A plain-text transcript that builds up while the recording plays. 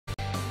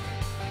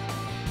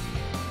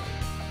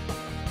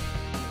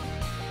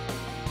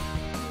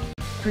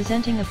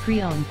Presenting a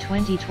pre-owned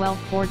 2012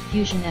 Ford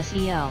Fusion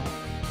SEL.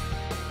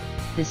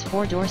 This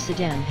four-door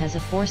sedan has a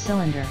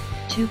four-cylinder,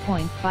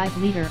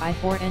 2.5-liter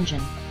i4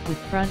 engine, with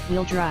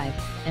front-wheel drive,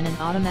 and an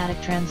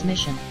automatic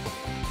transmission.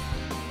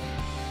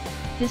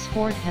 This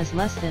Ford has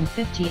less than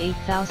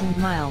 58,000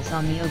 miles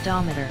on the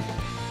odometer.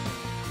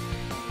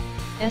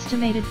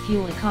 Estimated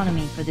fuel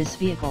economy for this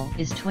vehicle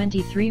is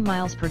 23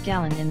 miles per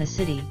gallon in the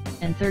city,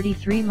 and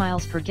 33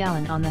 miles per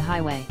gallon on the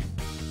highway.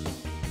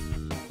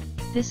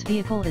 This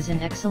vehicle is in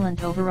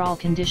excellent overall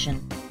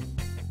condition.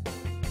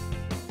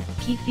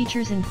 Key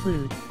features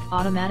include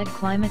automatic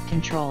climate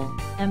control,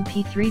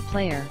 MP3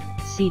 player,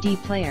 CD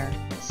player,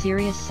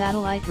 Sirius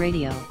satellite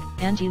radio,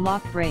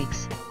 anti-lock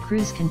brakes,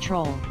 cruise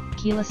control,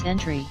 keyless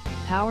entry,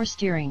 power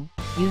steering,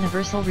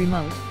 universal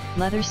remote,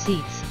 leather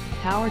seats,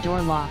 power door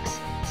locks,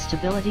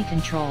 stability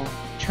control,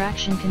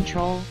 traction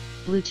control,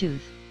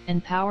 Bluetooth,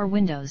 and power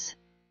windows.